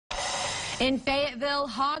In Fayetteville,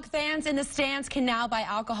 Hog fans in the stands can now buy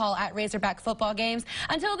alcohol at Razorback football games.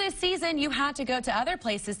 Until this season, you had to go to other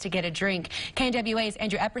places to get a drink. KNWA's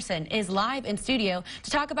Andrew Epperson is live in studio to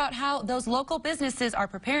talk about how those local businesses are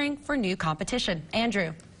preparing for new competition.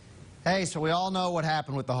 Andrew. Hey, so we all know what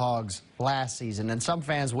happened with the Hogs last season, and some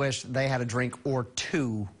fans wish they had a drink or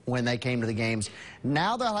two when they came to the games.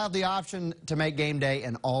 Now they'll have the option to make game day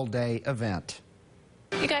an all-day event.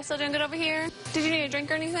 You guys still doing good over here? Did you need a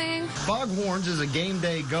drink or anything? Foghorns is a game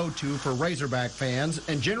day go-to for Razorback fans,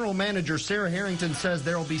 and General Manager Sarah Harrington says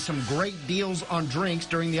there will be some great deals on drinks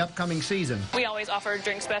during the upcoming season. We always offer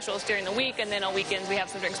drink specials during the week, and then on weekends we have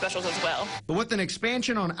some drink specials as well. But with an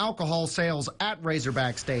expansion on alcohol sales at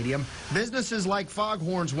Razorback Stadium, businesses like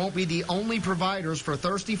Foghorns won't be the only providers for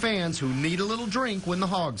thirsty fans who need a little drink when the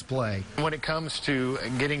Hogs play. When it comes to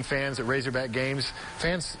getting fans at Razorback games,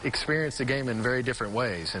 fans experience the game in very different ways.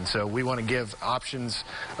 And so we want to give options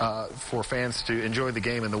for fans to enjoy the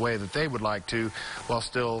game in the way that they would like to while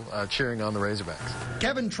still cheering on the Razorbacks.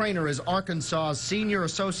 Kevin Trainer is Arkansas's Senior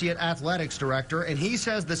Associate Athletics Director, and he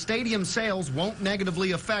says the stadium sales won't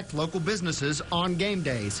negatively affect local businesses on game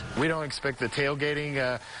days. We don't expect the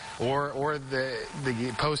tailgating or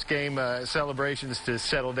the post-game celebrations to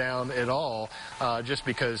settle down at all just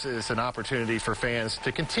because it's an opportunity for fans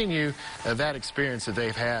to continue that experience that they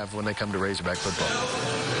have when they come to Razorback football.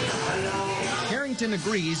 Harrington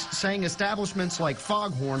agrees, saying establishments like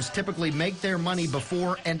Foghorns typically make their money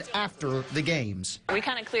before and after the games. We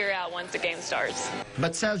kind of clear out once the game starts.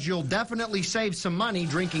 But says you'll definitely save some money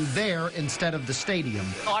drinking there instead of the stadium.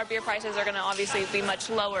 Our beer prices are going to obviously be much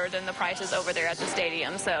lower than the prices over there at the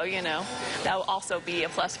stadium, so, you know, that will also be a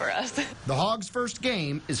plus for us. The Hogs' first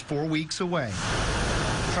game is 4 weeks away.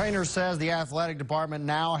 Trainer says the athletic department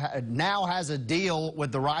now has a deal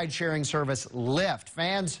with the ride-sharing service Lyft.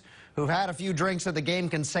 Fans who've had a few drinks at the game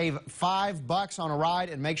can save $5 on a ride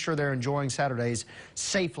and make sure they're enjoying Saturdays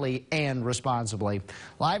safely and responsibly.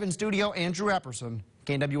 Live in studio, Andrew Epperson,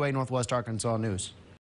 KNWA Northwest Arkansas News.